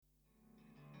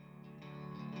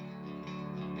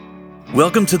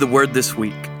Welcome to The Word This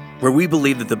Week, where we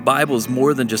believe that the Bible is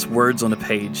more than just words on a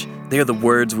page. They are the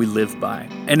words we live by,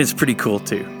 and it's pretty cool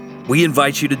too. We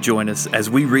invite you to join us as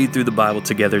we read through the Bible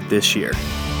together this year.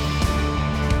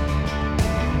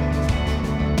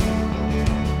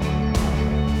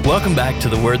 Welcome back to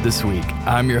The Word This Week.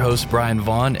 I'm your host, Bryan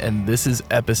Vaughn, and this is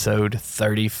episode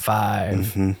 35.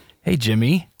 Mm-hmm. Hey,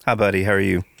 Jimmy. Hi, buddy. How are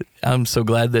you? I'm so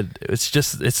glad that it's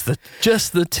just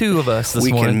the two of us this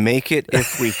morning. We can make it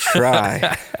if we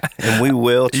try, and we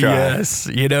will try. Yes.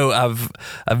 You know,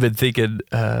 I've been thinking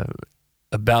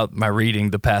about my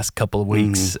reading the past couple of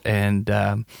weeks, and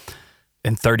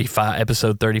 35,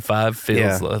 episode 35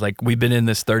 feels like we've been in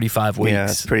this 35 weeks. Yeah,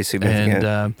 it's pretty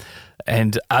significant.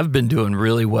 And I've been doing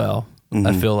really well,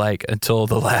 I feel like, until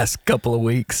the last couple of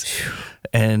weeks.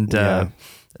 And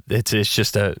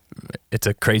it's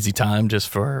a crazy time just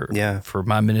for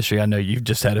my ministry. I know you've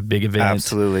just had a big event.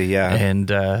 Absolutely, yeah.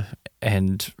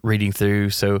 And reading through.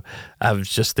 So I was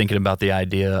just thinking about the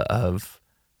idea of,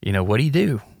 you know, what do you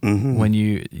do when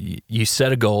you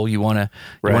set a goal? You want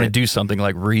to do something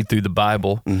like read through the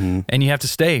Bible, and you have to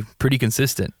stay pretty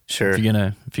consistent. Sure. If you're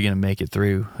gonna make it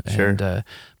through. Sure. And,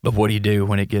 but what do you do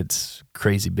when it gets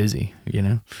crazy busy? You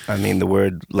know. I mean, the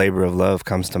word labor of love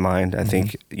comes to mind. I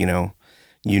think you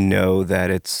know that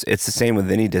it's the same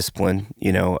with any discipline.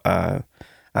 You know,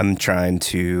 I'm trying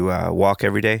to walk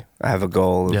every day. I have a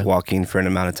goal of walking for an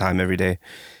amount of time every day.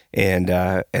 And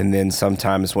then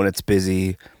sometimes when it's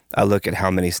busy, I look at how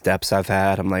many steps I've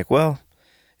had. I'm like, well,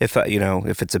 if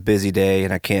it's a busy day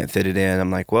and I can't fit it in,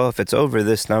 I'm like, well, if it's over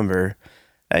this number,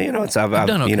 I've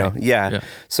done okay.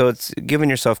 So it's giving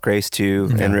yourself grace too,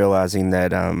 and realizing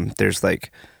that there's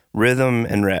like rhythm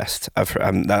and rest.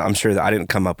 I'm sure that I didn't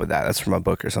come up with that. That's from a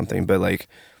book or something. But like,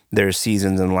 there's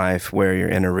seasons in life where you're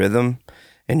in a rhythm,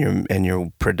 and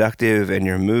you're productive and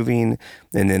you're moving,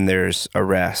 and then there's a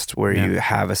rest where you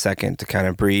have a second to kind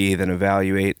of breathe and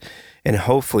evaluate, and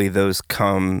hopefully those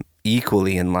come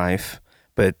equally in life,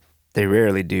 but they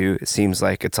rarely do. It seems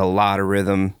like it's a lot of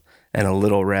rhythm and a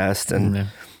little rest. And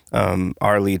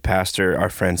our lead pastor, our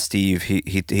friend Steve,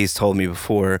 he's told me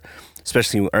before,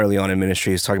 especially early on in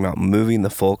ministry, he's talking about moving the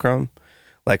fulcrum,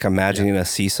 like imagining a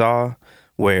seesaw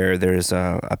where there's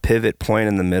a pivot point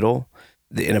in the middle.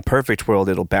 In a perfect world,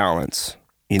 it'll balance,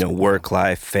 work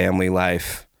life, family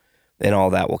life, and all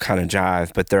that will kind of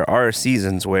jive. But there are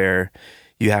seasons where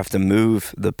you have to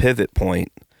move the pivot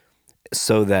point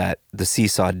so that the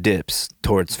seesaw dips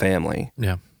towards family,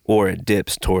 or it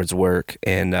dips towards work.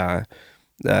 And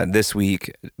this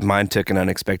week, mine took an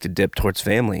unexpected dip towards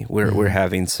family. We're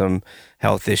having some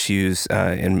health issues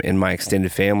in my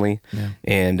extended family,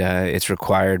 and it's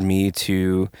required me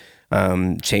to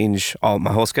change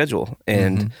my whole schedule.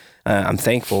 And I'm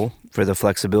thankful for the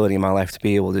flexibility in my life to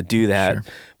be able to do that. Sure.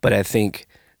 But I think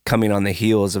coming on the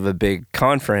heels of a big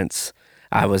conference,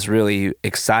 I was really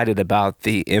excited about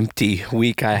the empty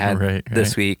week I had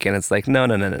this week. And it's like, no.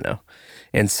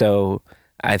 And so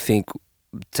I think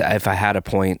if I had a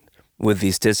point with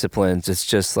these disciplines, it's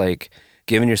just like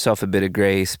giving yourself a bit of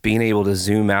grace, being able to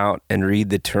zoom out and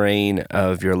read the terrain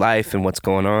of your life and what's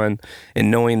going on,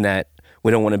 and knowing that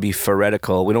we don't want to be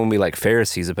pharisaical. We don't want to be like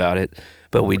Pharisees about it,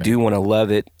 but we do want to love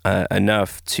it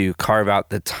enough to carve out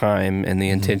the time and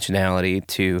the intentionality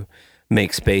to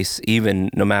make space, even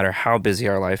no matter how busy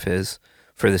our life is,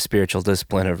 for the spiritual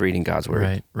discipline of reading God's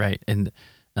Word. Right. And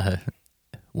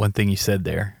one thing you said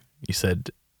there,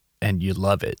 and you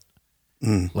love it.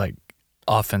 Like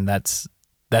often that's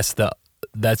the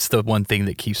one thing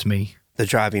that keeps me the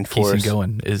driving force. Keeps me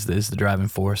going is the driving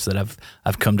force that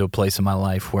I've come to a place in my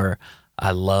life where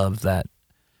I love that.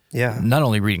 Yeah. Not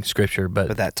only reading scripture,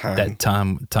 but that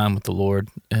time with the Lord,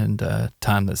 and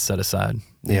time that's set aside.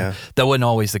 Yeah. That wasn't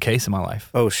always the case in my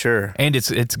life. Oh, sure. And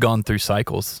it's gone through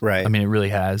cycles. Right. I mean, it really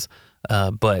has.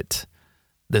 But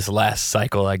this last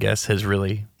cycle, I guess, has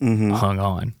really hung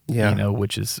on. Yeah.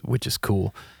 Which is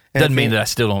cool. Doesn't mean that I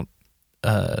still don't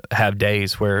have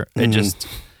days where it just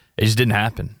didn't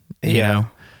happen. You know.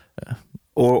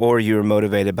 Or you were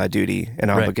motivated by duty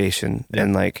and obligation. Right.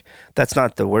 And like, that's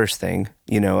not the worst thing.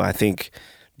 I think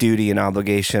duty and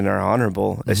obligation are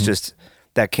honorable. It's just,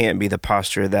 that can't be the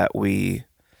posture that we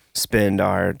spend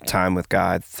our time with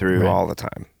God through all the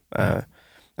time.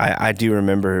 I do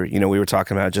remember, we were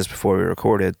talking about just before we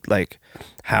recorded, like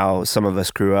how some of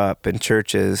us grew up in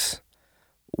churches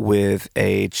with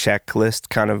a checklist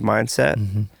kind of mindset.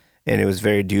 And it was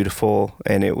very dutiful,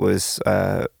 and it was,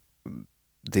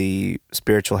 the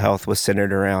spiritual health was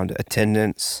centered around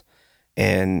attendance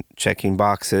and checking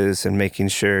boxes and making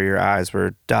sure your I's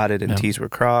were dotted and T's were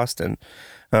crossed. And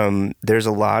there's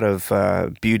a lot of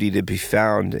beauty to be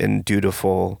found in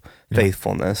dutiful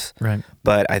faithfulness. Right.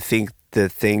 But I think the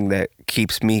thing that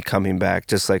keeps me coming back,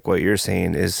 just like what you're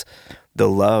saying, is the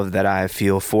love that I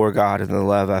feel for God and the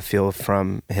love I feel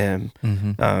from Him.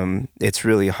 Mm-hmm. It's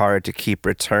really hard to keep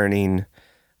returning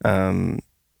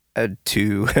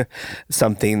to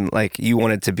something like you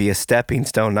want it to be a stepping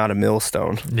stone, not a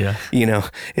millstone. Yeah.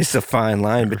 It's a fine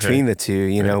line between the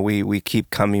two. We keep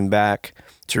coming back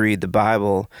to read the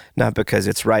Bible, not because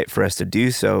it's right for us to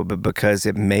do so, but because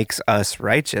it makes us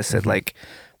righteous. Mm-hmm. It like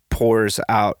pours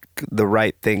out the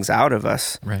right things out of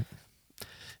us. Right.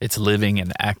 It's living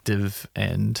and active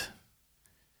and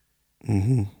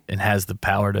has the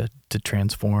power to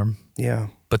transform. Yeah.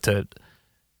 But to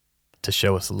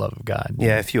show us the love of God.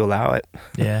 Yeah, if you allow it.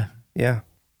 Yeah. Yeah.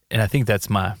 And I think that's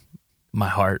my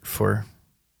heart for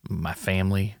my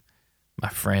family, my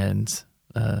friends,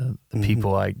 the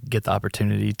people I get the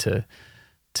opportunity to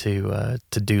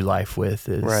do life with,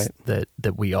 is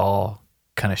that we all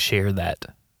kind of share that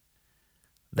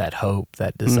hope,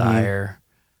 that desire,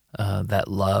 that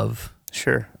love.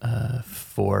 Sure.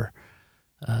 For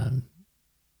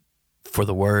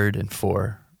the Word and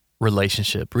for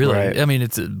relationship. Really, right. I mean,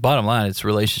 it's bottom line. It's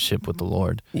relationship with the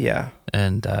Lord. Yeah.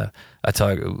 And I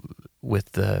talk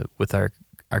with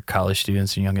our college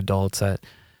students and young adults. I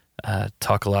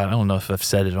talk a lot. I don't know if I've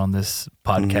said it on this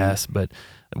podcast, but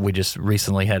we just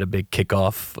recently had a big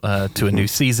kickoff to a new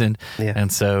season. Yeah.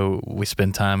 And so we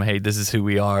spend time, hey, this is who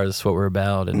we are, this is what we're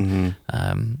about. And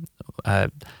I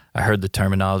heard the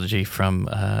terminology from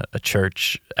a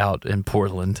church out in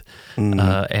Portland,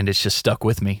 and it's just stuck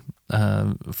with me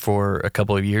for a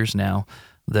couple of years now,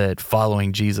 that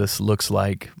following Jesus looks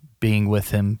like being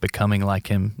with Him, becoming like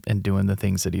Him, and doing the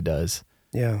things that He does.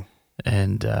 Yeah.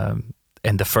 And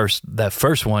that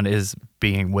first one is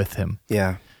being with Him.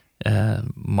 Yeah.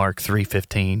 Mark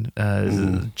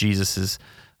 3:15, Jesus is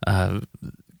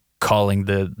calling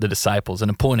the disciples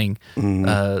and appointing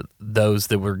those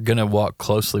that were going to walk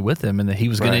closely with Him, and that He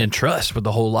was going to entrust with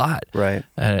the whole lot. Right.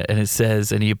 And it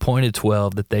says, and He appointed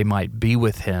 12 that they might be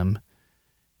with Him,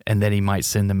 and that He might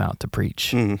send them out to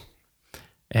preach.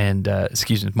 And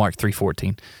Mark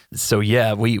 3:14. So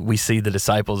yeah, we see the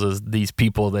disciples as these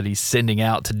people that He's sending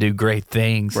out to do great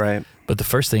things. Right. But the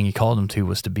first thing He called them to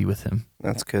was to be with Him.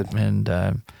 That's good. And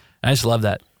I just love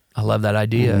that. I love that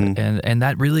idea. And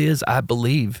that really is, I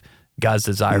believe, God's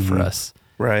desire for us.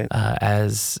 Right.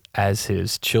 As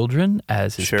His children,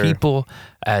 as His people,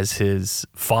 as His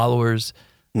followers.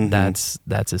 That's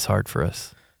His heart for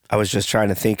us. I was just trying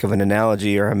to think of an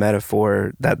analogy or a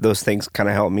metaphor that those things kind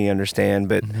of help me understand.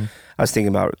 But I was thinking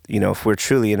about, if we're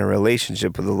truly in a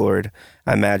relationship with the Lord,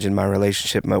 I imagine my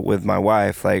relationship with my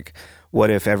wife. Like, what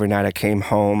if every night I came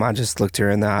home, I just looked her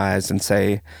in the eyes and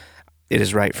say, it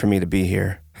is right for me to be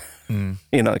here. And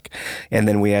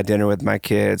then we had dinner with my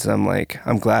kids. And I'm like,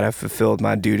 I'm glad I fulfilled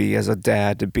my duty as a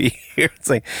dad to be here. It's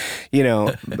like,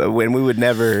 but when we would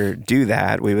never do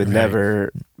that, we would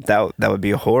never, that would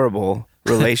be a horrible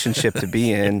relationship to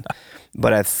be in.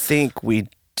 But I think we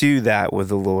do that with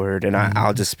the Lord. And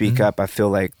I'll just speak up. I feel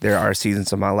like there are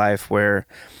seasons of my life where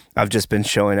I've just been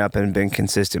showing up and been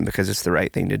consistent because it's the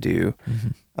right thing to do,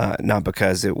 not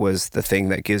because it was the thing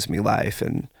that gives me life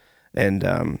and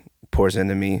pours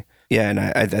into me. Yeah, and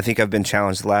I think I've been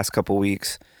challenged the last couple of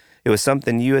weeks. It was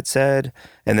something you had said,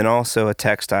 and then also a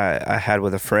text I had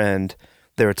with a friend.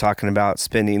 They were talking about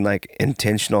spending like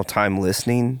intentional time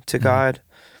listening to God.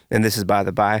 And this is by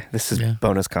the by. This is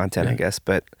bonus content, I guess.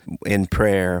 But in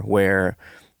prayer, where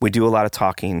we do a lot of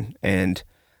talking, and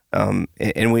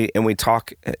we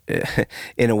talk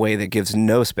in a way that gives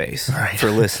no space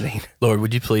for listening. Lord,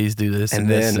 would you please do this and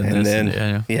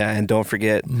then and don't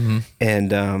forget.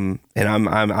 And I'm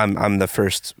the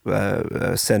first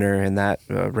sinner in that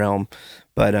realm,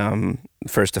 but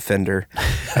first offender.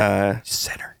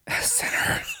 Sinner.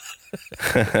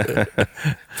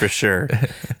 For sure.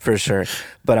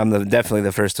 But I'm definitely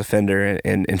the first offender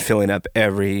in filling up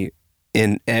every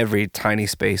tiny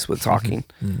space with talking.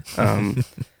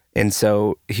 And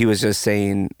so he was just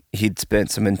saying he'd spent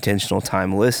some intentional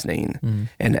time listening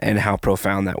and how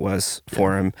profound that was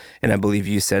for him. And I believe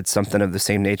you said something of the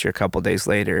same nature a couple of days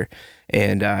later.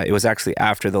 And it was actually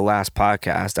after the last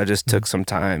podcast. I just took some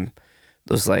time.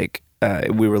 It was like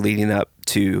we were leading up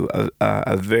to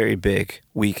a very big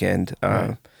weekend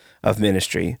of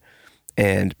ministry.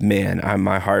 And man,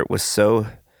 my heart was so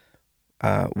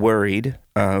worried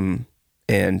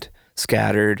and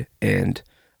scattered, and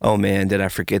oh man, did I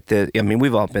forget that? I mean,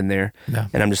 we've all been there. Yeah.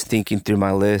 And I'm just thinking through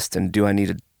my list, and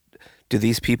do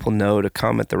these people know to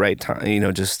come at the right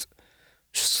time? Just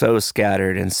so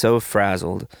scattered and so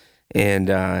frazzled. And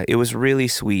it was really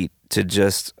sweet to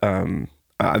just,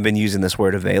 I've been using this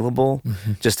word available,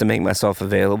 just to make myself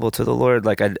available to the Lord.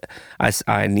 Like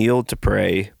I kneeled to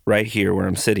pray right here where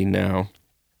I'm sitting now.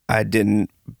 I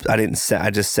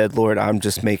just said, Lord, I'm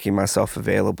just making myself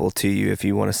available to you if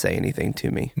you want to say anything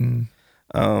to me.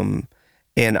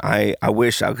 And I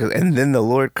wish I could. And then the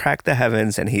Lord cracked the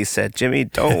heavens and he said, Jimmy,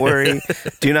 don't worry.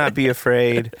 Do not be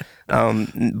afraid.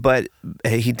 But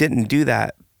he didn't do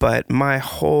that. But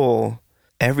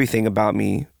everything about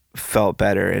me felt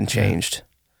better and changed.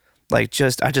 Like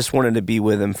I just wanted to be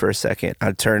with him for a second.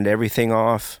 I turned everything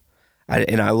off. I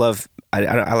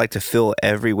like to fill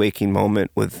every waking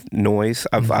moment with noise.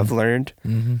 I've learned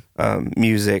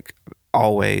music,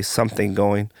 always something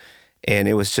going, and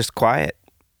it was just quiet.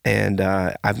 And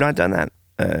I've not done that,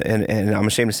 and I'm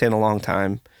ashamed to say in a long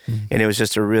time. And it was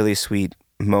just a really sweet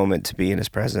moment to be in his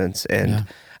presence. And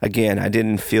again, I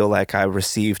didn't feel like I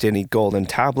received any golden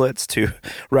tablets to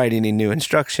write any new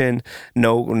instruction,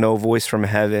 no voice from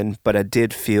heaven, but I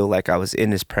did feel like I was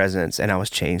in his presence and I was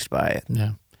changed by it.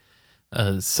 Yeah.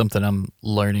 Something I'm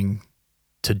learning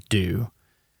to do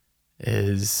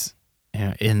is,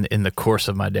 in the course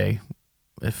of my day,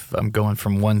 if I'm going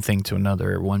from one thing to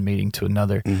another, or one meeting to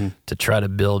another, to try to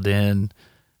build in,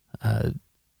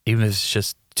 even if it's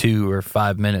just 2 or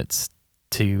 5 minutes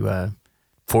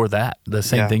for that, the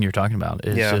same thing you're talking about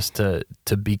is just to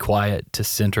be quiet, to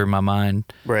center my mind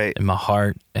and my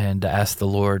heart, and to ask the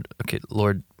Lord, okay,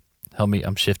 Lord, help me.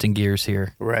 I'm shifting gears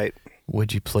here. Right.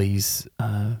 Would you please,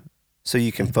 so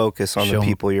you can focus on the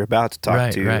people you're about to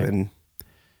talk to. And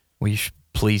will you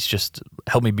please just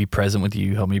help me be present with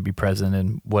you, help me be present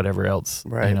in whatever else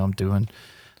I'm doing.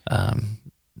 That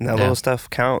little stuff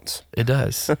counts. It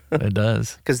does. It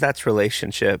does. Because that's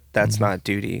relationship. That's not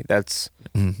duty. That's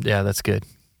that's good.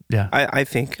 Yeah. I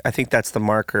think that's the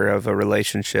marker of a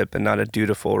relationship and not a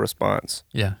dutiful response.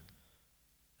 Yeah.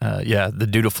 The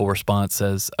dutiful response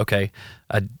says, okay,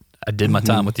 I did my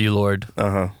time with you, Lord.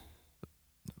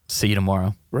 See you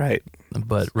tomorrow. Right.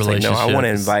 But relationship, I want to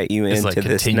invite you into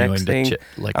this next thing.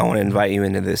 I want to invite you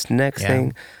into this next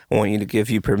thing. I want you to give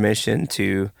you permission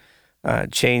to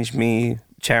change me,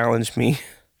 challenge me.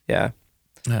 Yeah.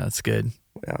 Yeah, that's good.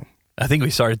 Yeah. I think we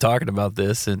started talking about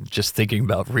this and just thinking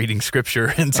about reading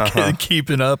scripture and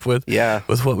keeping up with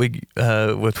what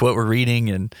we're reading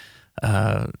and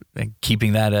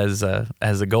keeping that as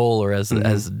a goal or as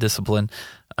a discipline.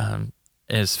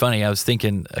 And it's funny, I was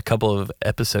thinking a couple of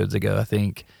episodes ago, I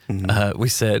think, we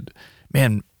said,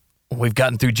 man, we've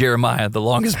gotten through Jeremiah, the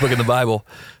longest book in the Bible.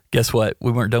 Guess what?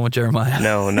 We weren't done with Jeremiah.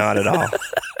 No, not at all.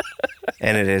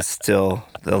 And it is still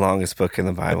the longest book in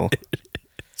the Bible.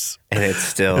 And it's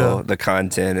still, the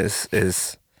content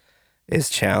is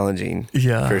challenging,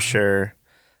 for sure.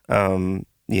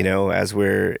 As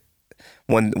we're,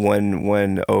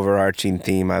 one overarching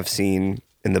theme I've seen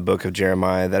in the book of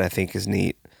Jeremiah that I think is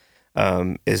neat,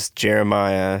 is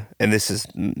Jeremiah, and this is,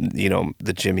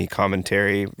 the Jimmy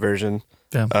commentary version.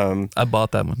 Yeah, I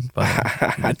bought that one.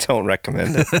 I don't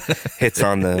recommend it. It's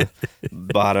on the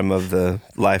bottom of the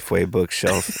Lifeway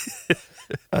bookshelf,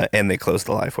 and they closed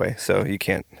the Lifeway, so you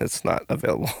can't. It's not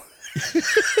available.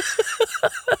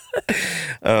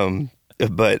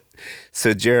 But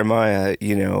so Jeremiah,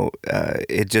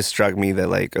 it just struck me that,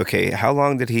 like, okay, how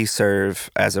long did he serve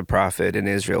as a prophet in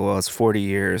Israel? Well, it's 40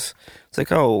 years. It's like,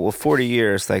 40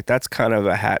 years, like that's kind of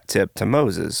a hat tip to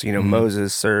Moses.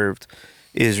 Moses served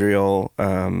Israel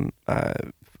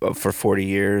for 40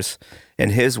 years,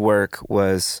 and his work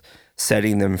was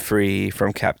setting them free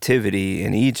from captivity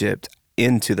in Egypt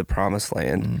into the promised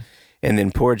land. And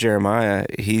then poor Jeremiah,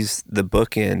 he's the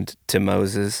bookend to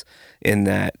Moses in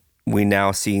that we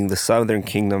now seeing the southern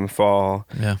kingdom fall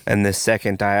and the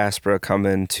second diaspora come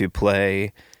into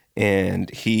play, and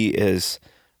he is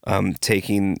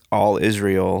taking all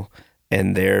Israel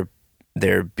and they're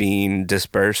being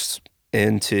dispersed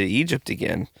into Egypt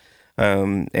again.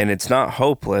 And it's not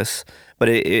hopeless, but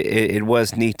it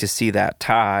was neat to see that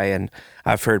tie. And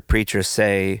I've heard preachers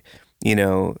say,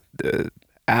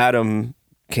 Adam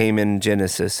came in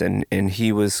Genesis and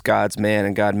he was God's man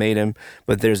and God made him,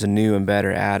 but there's a new and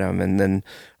better Adam. And then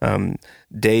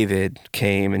David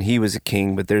came and he was a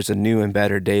king, but there's a new and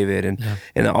better David.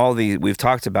 And all these, we've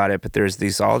talked about it, but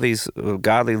there's all these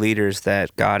godly leaders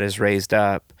that God has raised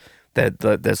up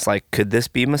that's like, could this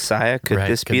be Messiah? Could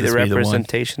this be the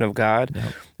representation of God?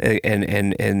 Yep.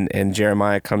 And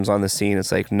Jeremiah comes on the scene.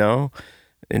 It's like, no,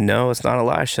 it's not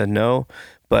Elisha. No.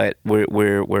 But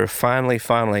we're finally,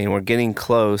 and we're getting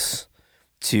close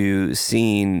to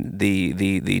seeing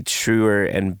the truer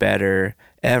and better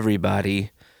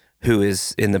everybody who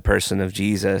is in the person of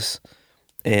Jesus.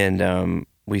 And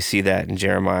We see that in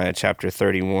Jeremiah chapter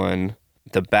 31.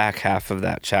 The back half of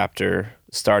that chapter,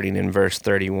 starting in verse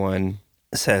 31,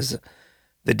 says,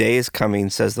 "The day is coming,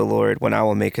 says the Lord, when I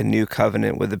will make a new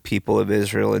covenant with the people of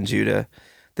Israel and Judah.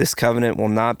 This covenant will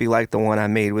not be like the one I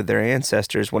made with their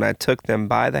ancestors when I took them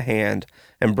by the hand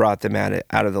and brought them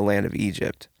out of the land of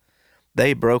Egypt.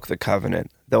 They broke the covenant,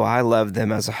 though I loved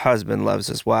them as a husband loves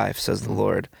his wife, says the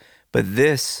Lord. But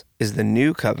this is the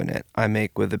new covenant I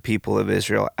make with the people of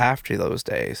Israel after those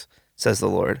days, says the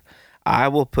Lord. I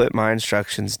will put my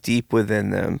instructions deep within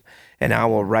them, and I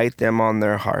will write them on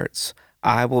their hearts.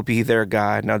 I will be their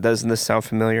God." Now, doesn't this sound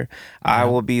familiar? I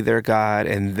will be their God,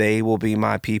 and they will be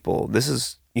my people. This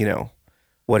is,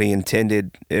 what he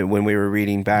intended when we were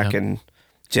reading back in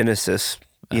Genesis,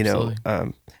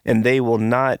 and they will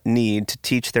not need to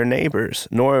teach their neighbors,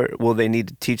 nor will they need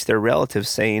to teach their relatives,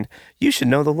 saying, "You should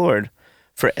know the Lord.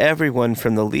 For everyone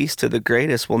from the least to the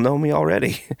greatest will know me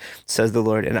already," says the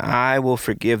Lord, "and I will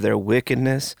forgive their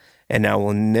wickedness, and I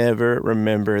will never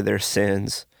remember their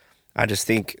sins." I just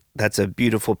think that's a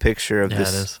beautiful picture of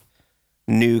this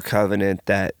new covenant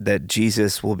that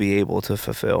Jesus will be able to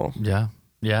fulfill. Yeah,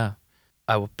 yeah.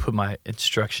 I will put my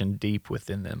instruction deep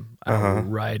within them. I will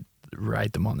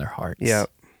write them on their hearts. Yeah.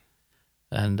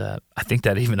 And I think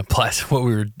that even applies to what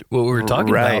we were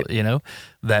talking about,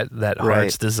 that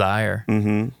heart's desire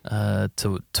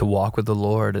to walk with the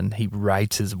Lord, and he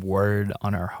writes his word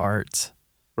on our hearts.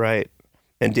 Right.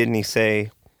 And didn't he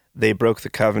say, they broke the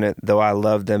covenant, though I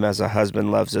loved them as a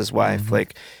husband loves his wife? Mm-hmm.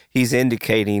 Like, he's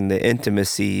indicating the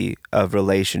intimacy of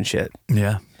relationship.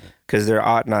 Yeah. Because there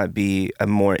ought not be a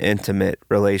more intimate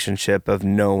relationship of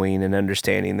knowing and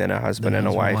understanding than a husband and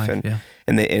a wife.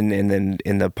 And then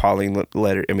in the Pauline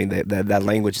letter, I mean, that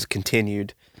language is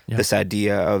continued. Yeah. This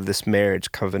idea of this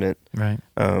marriage covenant, right?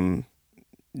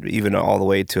 Even all the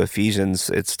way to Ephesians,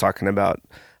 it's talking about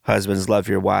husbands, love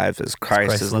your wives as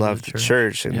Christ has loved the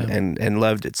church and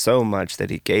loved it so much that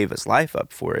he gave his life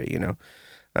up for it.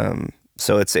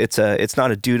 So it's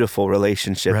not a dutiful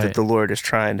relationship that the Lord is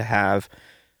trying to have.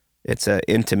 It's an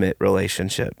intimate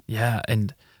relationship. Yeah,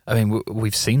 and I mean,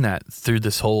 we've seen that through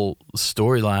this whole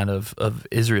storyline of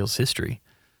Israel's history.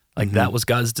 Like, that was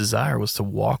God's desire, was to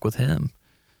walk with him,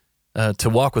 to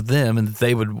walk with them, and that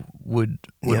they would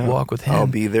walk with him. I'll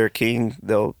be their king.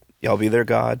 I'll be their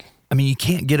God. I mean, you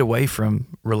can't get away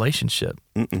from relationship,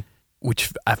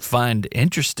 which I find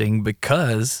interesting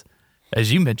because,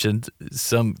 as you mentioned,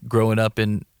 some growing up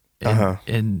in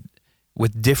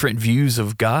with different views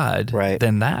of God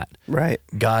than that. Right.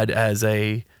 God as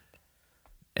a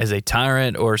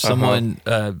tyrant or someone,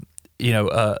 a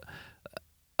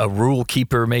rule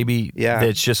keeper maybe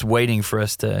that's just waiting for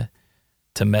us to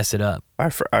mess it up.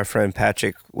 Our friend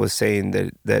Patrick was saying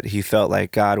that he felt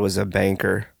like God was a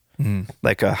banker,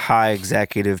 like a high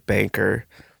executive banker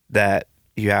that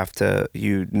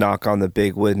you knock on the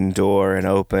big wooden door and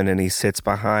open, and he sits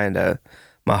behind a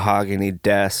mahogany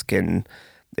desk and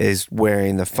is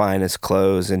wearing the finest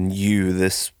clothes, and you,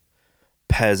 this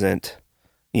peasant,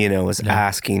 is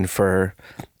asking for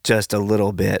just a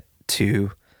little bit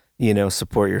to,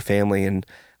 support your family. And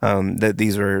that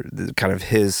these were kind of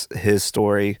his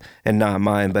story and not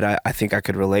mine, but I think I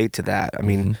could relate to that. I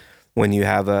mean, when you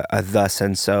have a thus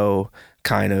and so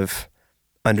kind of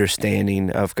understanding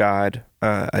of God,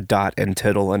 a dot and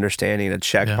tittle understanding, a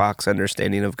checkbox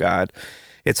understanding of God,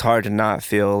 it's hard to not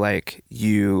feel like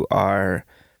you are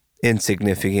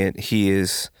insignificant. He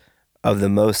is of the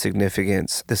most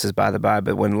significance. This is by the by,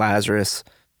 but when Lazarus,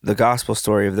 the gospel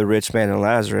story of the rich man and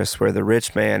Lazarus, where the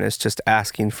rich man is just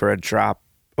asking for a drop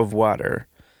of water,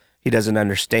 he doesn't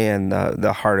understand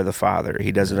the heart of the Father.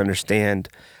 He doesn't understand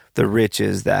the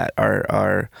riches that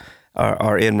are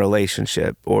in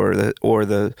relationship, or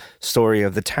the story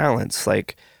of the talents,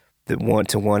 like that 1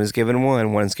 to 1 is given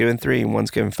 1, 1 is given 3, and 1's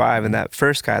given 5. And that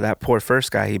poor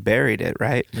first guy, he buried it,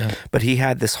 right? Yeah. But he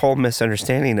had this whole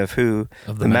misunderstanding of who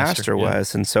the master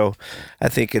was. And so I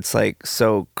think it's like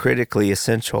so critically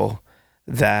essential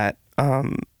that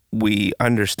we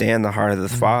understand the heart of the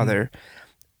Father.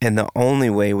 And the only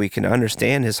way we can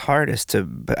understand his heart is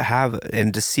to have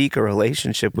and to seek a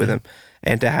relationship with him,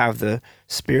 and to have the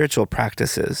spiritual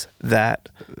practices that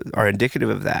are indicative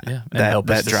of that. Yeah, and help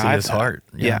us to see his heart.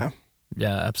 Yeah,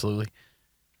 absolutely.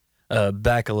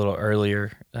 Back a little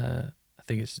earlier, I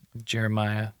think it's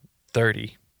Jeremiah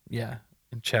 30. Yeah,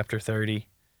 in chapter 30,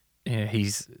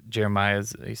 he's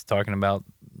talking about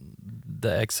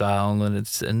the exile, and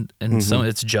some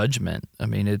it's judgment. I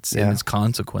mean, it's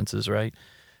consequences, right?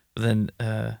 But then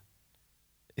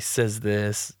it says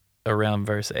this around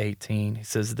verse 18. He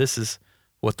says, "This is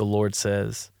what the Lord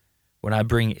says: When I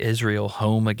bring Israel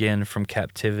home again from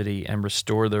captivity and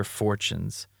restore their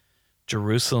fortunes,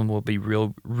 Jerusalem will be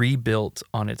rebuilt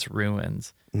on its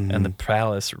ruins, and the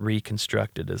palace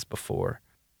reconstructed as before.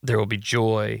 There will be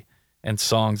joy and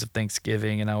songs of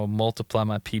thanksgiving, and I will multiply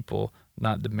my people,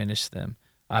 not diminish them.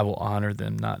 I will honor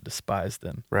them, not despise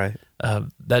them. Right.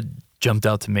 That jumped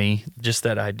out to me, just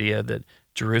that idea that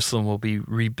Jerusalem will be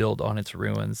rebuilt on its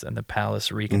ruins and the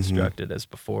palace reconstructed as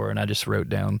before. And I just wrote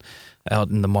down out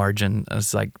in the margin, I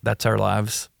was like, that's our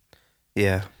lives.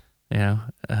 Yeah. You know,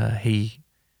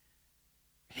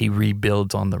 he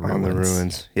rebuilds on the ruins. On the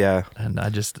ruins, yeah. And I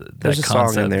just, there's a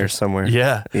song in there somewhere.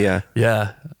 Yeah. Yeah.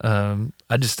 Yeah.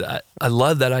 I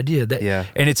love that idea. Yeah.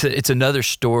 And it's another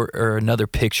story or another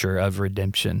picture of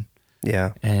redemption.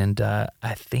 Yeah. And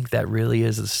I think that really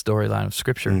is the storyline of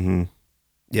Scripture. Mm-hmm.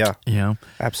 Yeah. You know?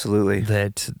 Absolutely.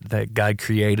 That God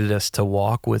created us to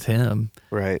walk with Him.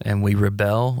 Right. And we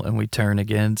rebel and we turn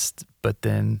against, but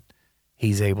then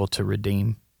He's able to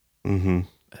redeem. Mm-hmm.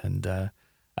 And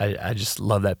I just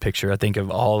love that picture. I think of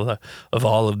all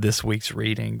of this week's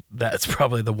reading, that's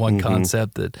probably the one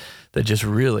concept that just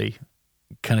really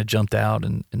kind of jumped out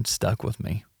and stuck with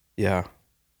me. Yeah.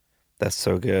 That's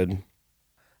so good.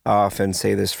 I often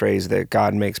say this phrase that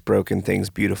God makes broken things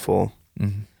beautiful.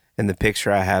 Mm-hmm. And the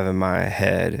picture I have in my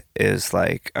head is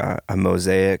like a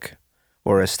mosaic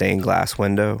or a stained glass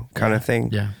window kind of thing.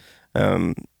 Yeah.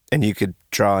 And you could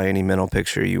draw any mental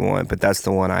picture you want, but that's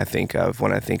the one I think of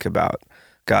when I think about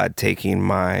God taking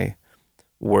my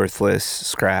worthless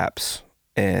scraps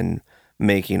and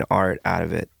making art out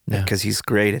of it, because He's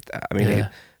great at that. I mean,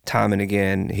 time and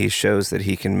again, He shows that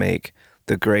He can make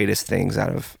the greatest things out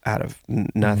of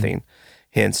nothing. Mm-hmm.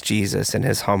 Hence Jesus and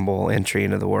His humble entry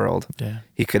into the world. Yeah.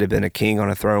 He could have been a king on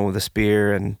a throne with a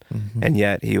spear, and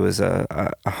yet He was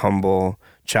a humble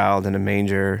child in a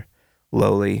manger,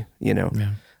 lowly, you know.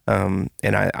 Yeah.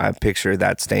 And I picture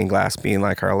that stained glass being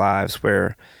like our lives,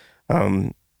 where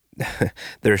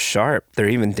they're sharp, they're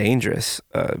even dangerous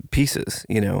pieces,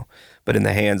 you know, but in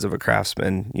the hands of a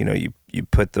craftsman, you know, you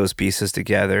put those pieces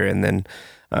together, and then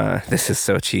this is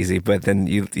so cheesy, but then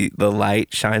the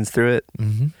light shines through it.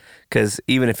 Because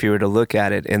even if you were to look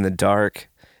at it in the dark,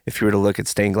 if you were to look at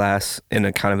stained glass in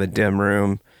a kind of a dim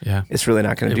room, it's really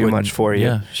not going to do much for you.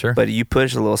 Yeah, sure. But you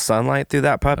push a little sunlight through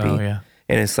that puppy, and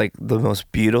it's like the most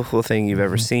beautiful thing you've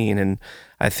ever seen. And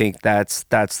I think that's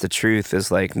the truth, is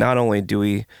like, not only do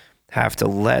we have to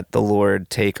let the Lord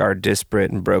take our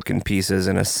disparate and broken pieces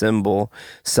and assemble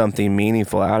something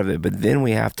meaningful out of it, but then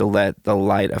we have to let the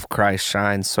light of Christ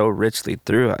shine so richly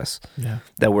through us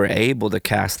that we're able to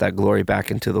cast that glory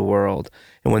back into the world.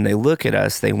 And when they look at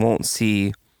us, they won't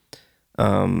see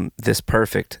this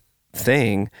perfect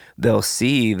thing. They'll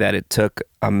see that it took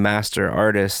a master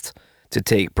artist to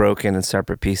take broken and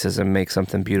separate pieces and make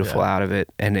something beautiful out of it.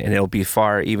 And it'll be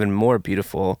far even more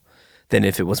beautiful than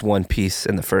if it was one piece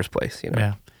in the first place, you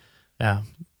know? Yeah.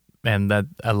 And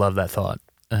I love that thought.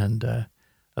 And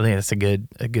I think that's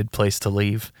a good place to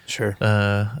leave. Sure.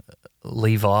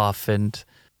 Leave off. And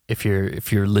if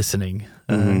you're listening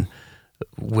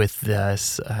with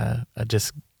this, I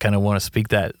just kind of want to speak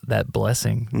that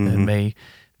blessing. And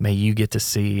may you get to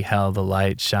see how the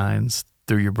light shines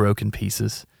through your broken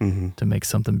pieces to make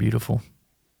something beautiful.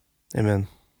 Amen.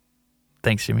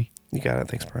 Thanks, Jimmy. You got it.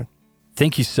 Thanks, Bryan.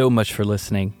 Thank you so much for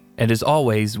listening. And as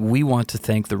always, we want to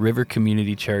thank the River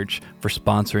Community Church for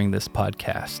sponsoring this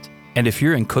podcast. And if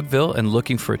you're in Cookeville and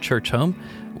looking for a church home,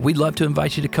 we'd love to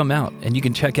invite you to come out, and you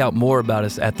can check out more about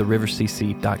us at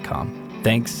therivercc.com.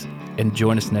 Thanks, and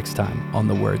join us next time on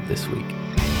The Word This Week.